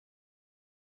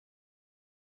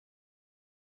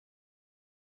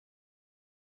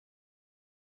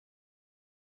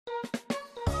Hey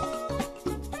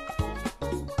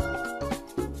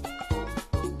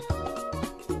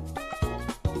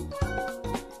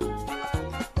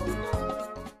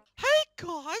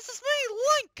guys, it's me,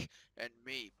 Link, and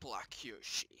me, Black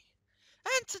Yoshi.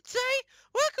 And today,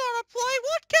 we're gonna play,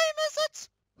 what game is it?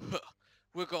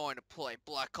 We're going to play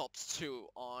Black Ops 2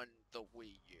 on the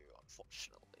Wii U,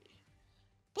 unfortunately.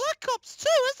 Black Ops 2,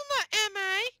 isn't that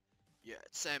MA? Yeah,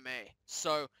 it's MA.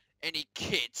 So, any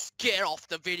kids, get off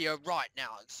the video right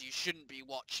now, because you shouldn't be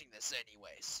watching this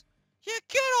anyways. Yeah,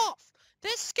 get off!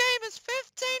 This game is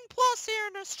 15 plus here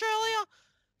in Australia,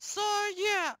 so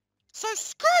yeah. So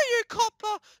screw you,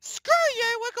 copper! Screw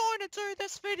you! We're going to do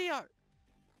this video!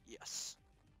 Yes.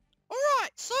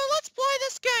 Alright, so let's play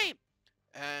this game!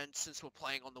 And since we're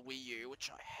playing on the Wii U,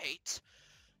 which I hate,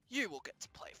 you will get to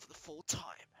play for the full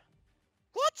time.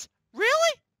 What?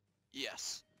 Really?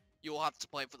 Yes. You will have to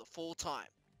play for the full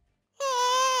time.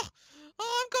 Oh,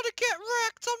 I'm gonna get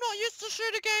wrecked! I'm not used to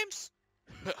shooter games!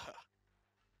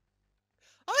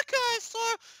 Okay, so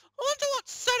I wonder what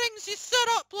settings you set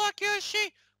up, Black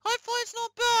Yoshi. Hopefully it's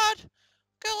not bad.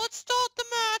 Okay, let's start the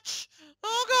match.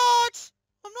 Oh god,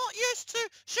 I'm not used to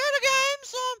shooter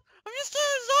games. I'm used to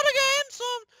other games.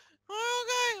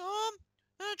 Okay,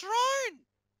 a drone.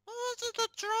 Oh, this is the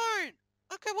drone.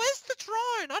 Okay, where's the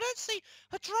drone? I don't see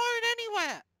a drone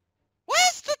anywhere.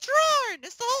 Where's the drone?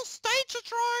 Is the whole stage a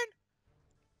drone?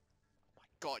 Oh my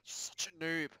god, you're such a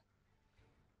noob.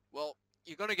 Well,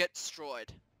 you're gonna get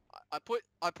destroyed. I put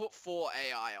 4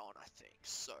 AI on, I think,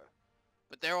 so.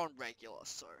 But they're on regular,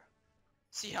 so.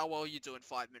 See how well you do in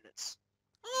 5 minutes.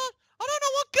 I don't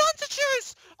know what gun to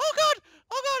choose! Oh god,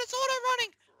 it's auto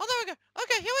running! Oh, there we go.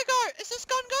 Okay, here we go. Is this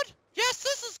gun good? Yes,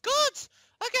 this is good!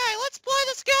 Okay, let's play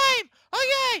this game!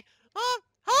 Okay,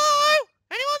 hello?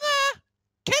 Anyone there?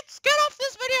 Kids, get off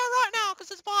this video right now,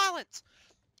 because it's violent.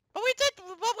 But we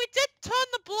did turn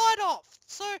the blood off,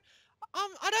 so,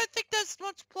 I don't think there's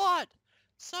much blood.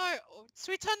 So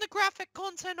we turned the graphic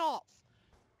content off.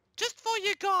 Just for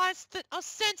you guys that are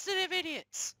sensitive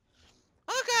idiots.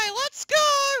 Okay, let's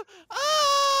go!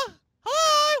 Hello?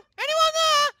 Anyone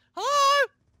there? Hello?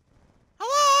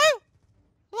 Hello?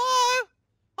 Hello?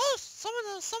 Oh,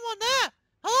 someone there.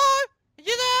 Hello? Are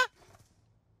you there?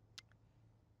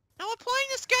 Now we're playing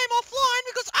this game offline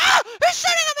because who's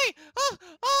shooting at me?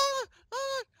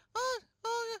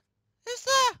 Who's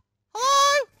there?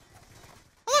 Hello?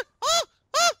 Hello?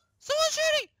 Oh, someone's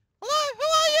shooting. Hello? Who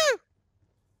are you?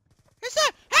 Who's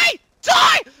there? Hey,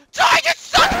 die! Die, you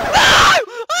suck! No!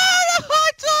 Oh no,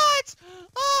 I died!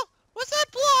 Oh, was there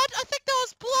blood? I think there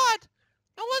was blood.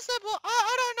 Or was there blood?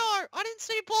 I don't know. I didn't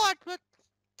see blood, but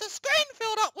the screen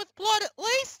filled up with blood at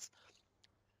least.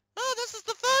 Oh, this is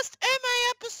the first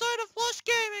MA episode of Plush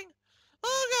Gaming.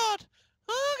 Oh god.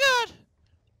 Oh god.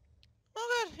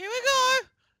 Oh god, here we go.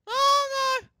 Oh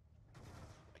no.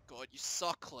 Oh my god, you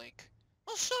suck, Link.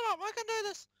 Oh, shut up, I can do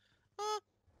this.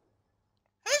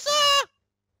 Who's there?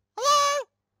 Hello?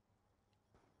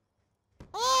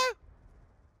 Hello?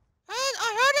 I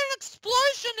heard an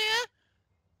explosion here.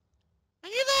 Are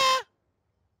you there?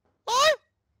 Hello?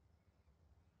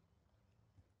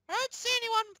 I don't see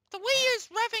anyone. The Wii U's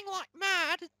revving like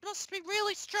mad. It must be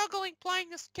really struggling playing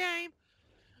this game.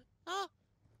 Anyone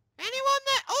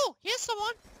there? Oh, here's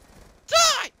someone.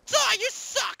 Die! Die! You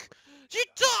suck! You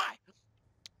die!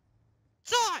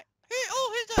 Die!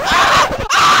 Who's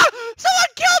that?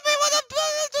 Someone killed me with a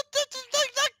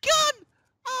gun!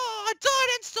 Oh, I died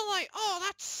instantly. Oh,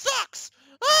 that sucks.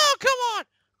 Oh, come on.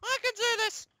 I can do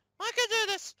this. I can do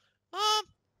this.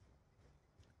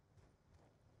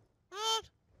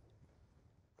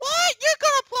 What? You're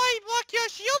gonna play Black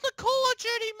Yoshi. You're the Call of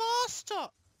Duty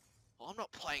master. Well, I'm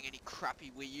not playing any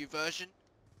crappy Wii U version.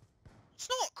 It's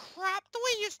not crap. The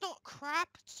Wii U's not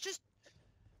crap. It's just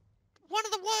one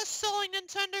of the worst selling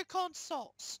Nintendo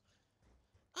consoles.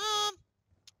 I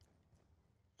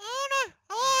don't know.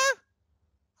 Hello?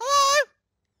 Hello?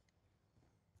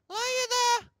 Hello, you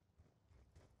there?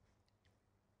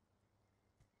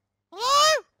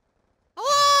 Hello?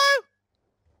 Hello?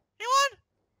 Anyone?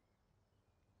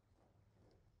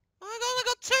 I've only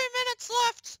got 2 minutes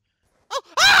left. Oh,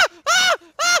 no!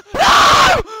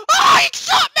 Oh, he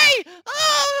shot me!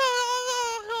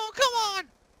 Oh, come on.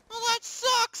 Oh, that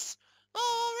sucks.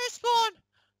 Oh, respawn.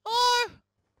 Oh.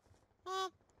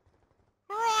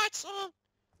 Alright, it's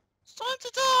time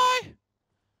to die.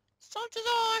 It's time to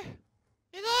die.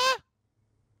 You there?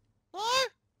 Hello?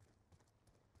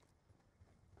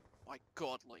 My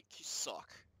god, Link, you suck.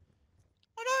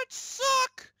 I don't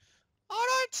suck! I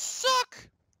don't suck!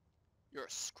 You're a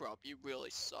scrub, you really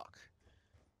suck.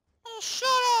 Oh,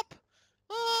 shut up!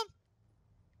 I'm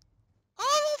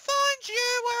level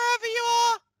whoever you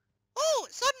are. Oh,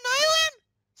 is that an alien?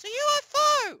 It's a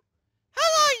UFO.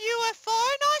 Hello, UFO.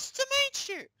 Nice to meet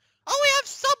you. Oh, we have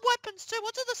sub-weapons too.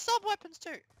 What do the sub-weapons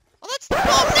do? Oh, that's the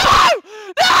bomb. No!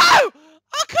 No!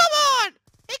 Oh, come on!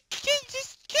 He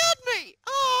just killed me.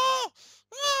 Oh,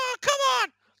 come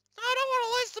on. I don't want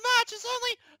to lose the match. It's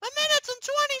only a minute and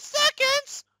 20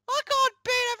 seconds. I can't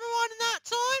beat everyone in that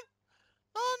time.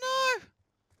 Oh, no.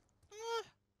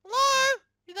 Hello?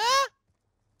 You there?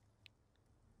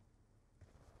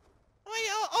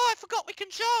 Oh, I forgot we can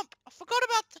jump. I forgot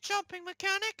about the jumping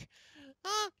mechanic.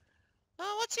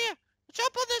 What's here?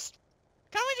 Jump on this.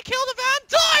 Can we kill the van?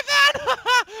 Die, van!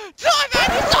 Die, van!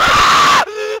 Ah!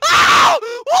 Ow!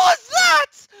 What was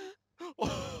that?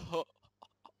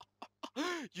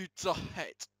 You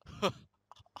died.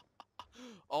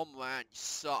 Oh man, you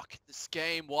suck. This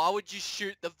game, why would you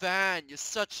shoot the van? You're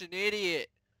such an idiot.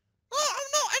 Oh,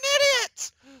 I'm not an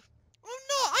idiot! I'm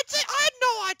not. I had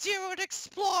no idea it would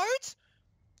explode.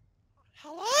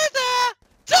 Hello there!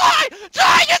 Die!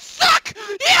 Die, you suck!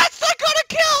 Yes, I got a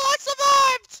kill! I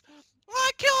survived!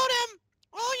 I killed him!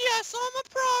 Oh yes, I'm a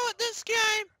pro at this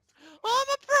game. I'm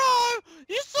a pro!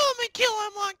 You saw me kill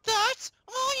him like that!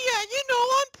 Oh yeah, you know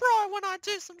I'm pro when I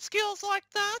do some skills like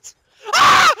that.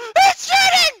 Ah! He's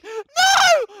shooting!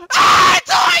 No! Ah!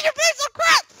 Die, you piece of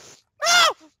crap!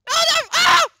 Oh! Oh no!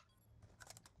 Oh!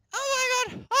 Oh my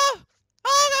god! Oh!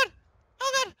 Oh god!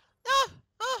 Oh god! Oh!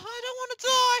 Oh! I don't want to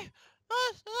die!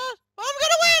 I'm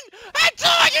gonna win! And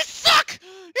die! You suck!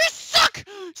 You suck!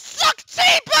 Suck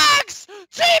teabags!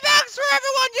 Teabags for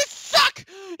everyone! You suck!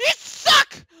 You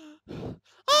suck!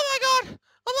 Oh my god!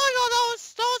 Oh my god!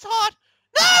 That was hard!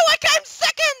 No! I came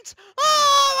second!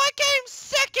 Oh! I came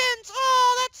second!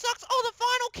 Oh! That sucks! Oh! The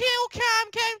final kill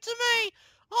cam came to me!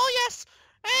 Oh yes!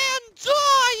 And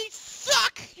die! You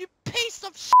suck! You piece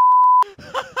of shit!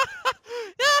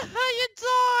 You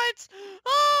died!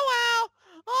 Oh wow!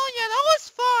 Oh yeah, that was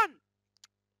fun!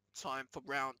 Time for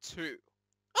round 2.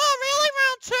 Oh really?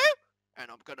 Round 2?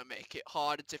 And I'm gonna make it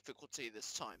harder difficulty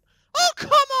this time. Oh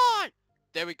come on!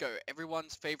 There we go,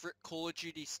 everyone's favorite Call of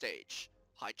Duty stage.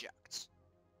 Hijacked.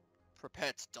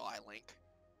 Prepare to die, Link.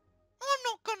 I'm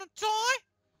not gonna die!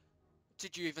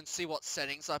 Did you even see what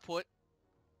settings I put?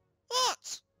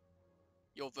 What?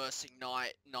 You're versing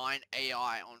 9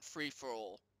 AI on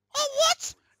free-for-all. Oh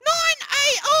what? 9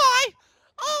 AI?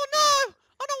 Oh no!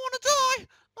 I don't want to die!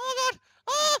 Oh god!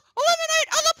 Oh! Eliminate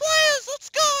other players! Let's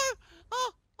go!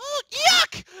 Oh! Oh!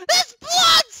 Yuck! There's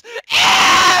bloods!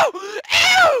 Ew!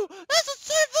 Ew! This is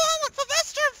too violent for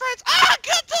Vester&Friends! Ah!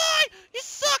 Good die! You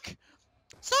suck!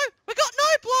 So, we got no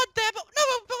blood there, but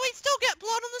we still get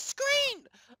blood on the screen!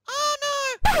 Oh no!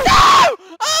 No!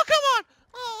 Oh come on!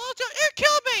 Oh, you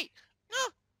killed me! No!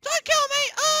 Don't kill me!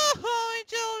 Oh!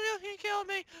 He killed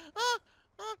me!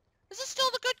 Is this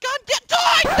still the good gun? Get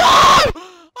die! No!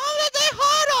 Oh, they're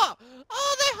harder!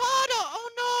 Oh, they're harder! Oh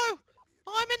no!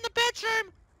 I'm in the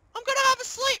bedroom. I'm gonna have a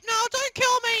sleep now. Don't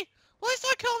kill me! Please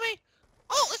don't kill me!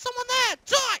 Oh, there's someone there!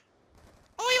 Die!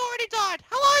 Oh, you already died.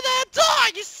 Hello there!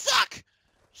 Die! You suck!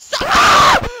 You suck!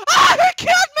 Ah! Ah! Who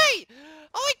killed me?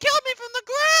 Oh, he killed me from the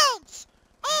ground!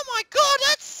 Oh my god,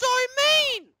 that's so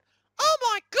mean! Oh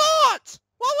my god!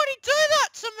 Why would he do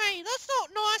that to me? That's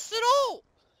not nice at all.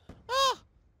 Oh.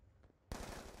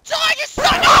 Die, you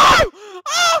suck! No!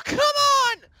 Oh, come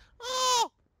on!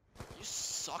 Oh! You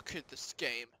suck at this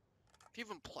game. Have you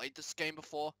even played this game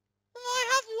before? Well, I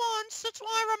have once. That's why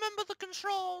I remember the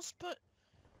controls, but...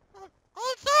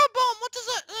 Oh, throw a bomb! What does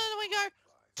it... There we go.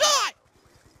 Die!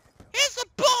 Here's the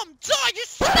bomb! Die, you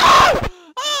suck! No!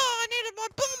 Oh, I needed my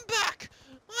bomb back!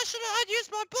 I'd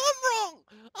used my bomb wrong!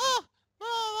 Oh,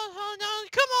 no,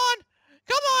 come on!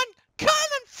 Come on!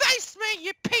 Come and face me,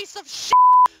 you piece of shit!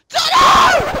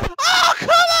 No! Oh, come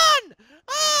on!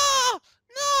 Oh,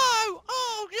 no!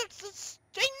 Oh, he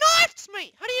knifed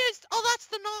me! How do you use... Oh, that's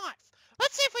the knife.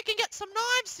 Let's see if we can get some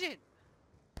knives in.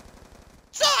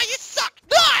 Die, you suck!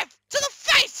 Knife! To the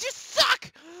face, you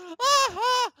suck!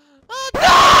 Oh,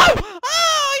 no!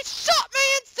 Oh, he shot me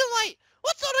instantly!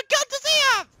 What sort of gun does he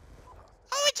have?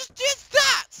 Oh, he just used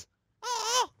that!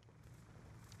 Oh.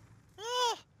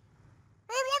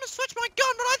 I don't want to switch my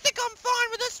gun, but I think I'm fine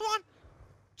with this one.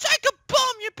 Take a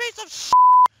bomb, you piece of shit!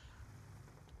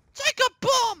 Take a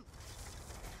bomb!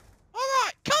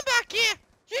 Alright, come back here!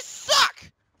 You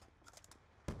suck!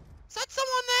 Is that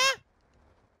someone there?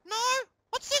 No?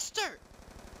 What's this do?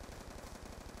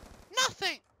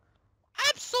 Nothing!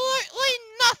 Absolutely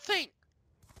nothing!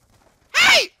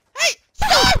 Hey! Hey!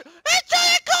 Stop! Hey,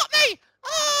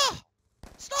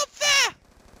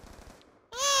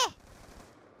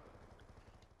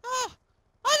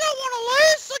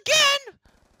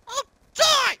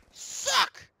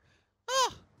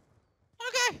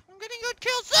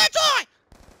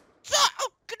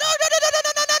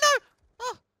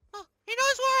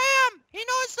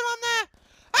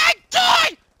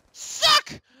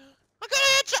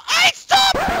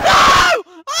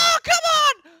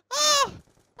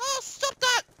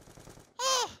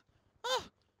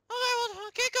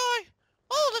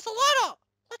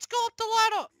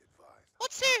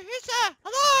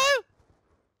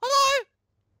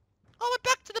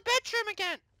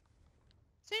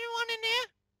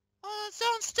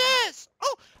 downstairs.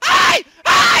 Oh, hey!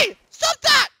 Hey! Stop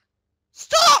that!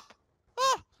 Stop!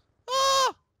 Oh,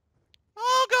 oh,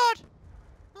 oh God.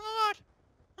 Oh God.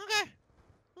 Okay.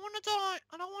 I want to die.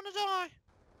 I don't want to die.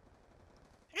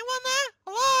 Anyone there?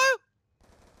 Hello?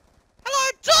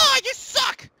 Hello? Die! You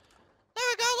suck! There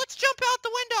we go. Let's jump out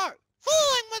the window.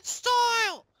 Falling with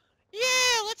style.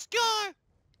 Yeah, let's go.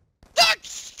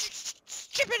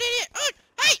 Stupid idiot!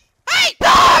 Hey! Hey!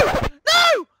 No!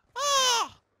 No! Oh!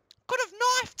 Could have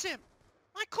knifed him.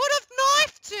 I could have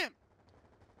knifed him.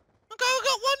 Okay, we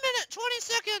got 1 minute, 20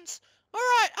 seconds.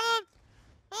 Alright, oh,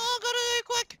 gotta do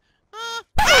quick.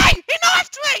 Hey! He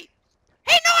knifed me!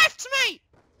 He knifed me!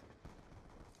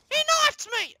 He knifed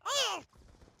me! Oh!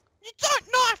 You don't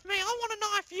knife me! I want to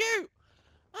knife you!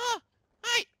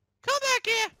 Hey! Come back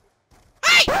here!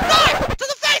 Hey! Knife! To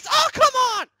the face! Oh, come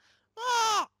on!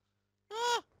 Oh!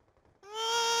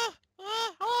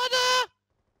 Hello there?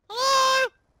 Hello?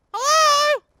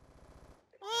 Hello?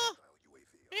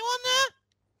 Anyone there?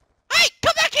 Hey!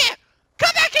 Come back here!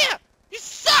 Come back here! You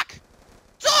suck!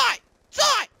 Die!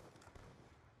 Die!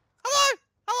 Hello?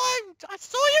 Hello? I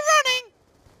saw you running!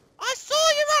 I saw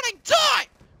you running! Die!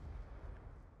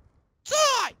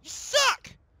 Die! You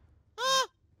suck!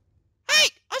 Hey!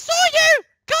 I saw you!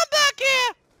 Come back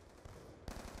here!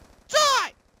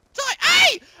 Die! Die!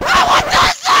 Hey! Oh, what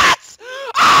does that?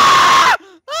 Ah!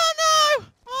 Oh no!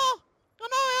 Oh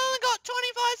no, I only got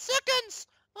 25 seconds!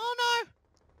 Oh no!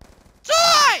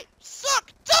 Die!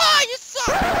 Suck! Die! You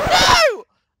suck! No!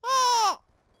 Oh!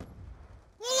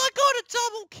 Well, I got a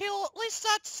double kill. At least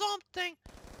that's something.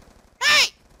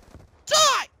 Hey!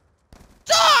 Die!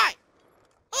 Die!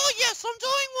 Oh yes, I'm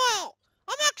doing well!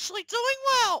 I'm actually doing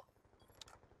well!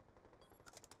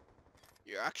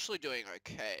 You're actually doing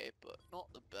okay, but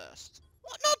not the best.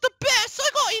 What, not the best? I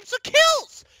got heaps of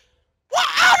kills! What?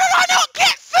 How did I not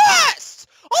get first?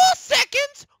 Or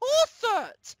second? Or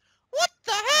third? What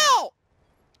the hell?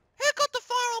 Who got the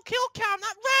final kill count?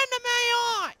 That random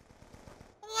AI!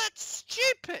 Well, that's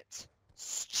stupid!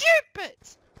 Stupid!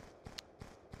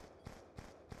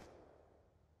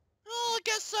 Well, I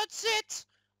guess that's it.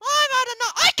 I've had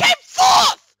enough. I came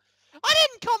fourth! I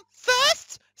didn't come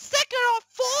first, second or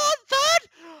fourth, third.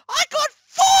 I got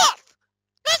fourth!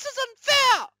 This isn't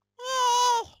fair!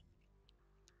 Oh.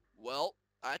 Well,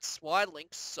 that's why Link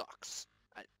sucks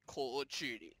at Call of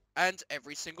Duty and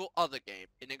every single other game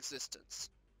in existence.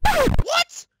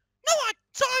 What? No, I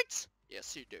don't!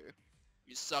 Yes, you do.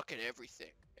 You suck at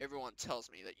everything. Everyone tells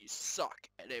me that you suck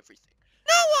at everything.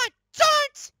 No, I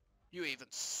don't! You even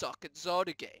suck at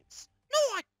Zelda games. No,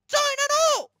 I don't at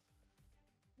all!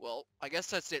 Well, I guess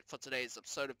that's it for today's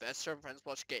episode of Vester&Friends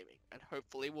Watch Gaming, and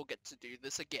hopefully we'll get to do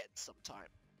this again sometime.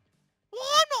 Well,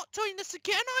 I'm not doing this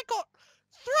again. I got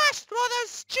thrashed by those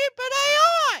stupid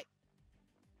AI!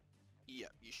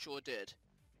 Yeah, you sure did.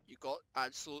 You got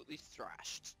absolutely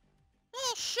thrashed.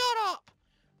 Oh, shut up!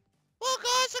 Well,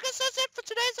 guys, I guess that's it for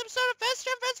today's episode of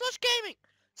Vester&Friends Watch Gaming.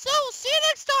 So, we'll see you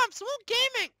next time, some more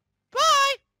gaming.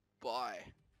 Bye! Bye.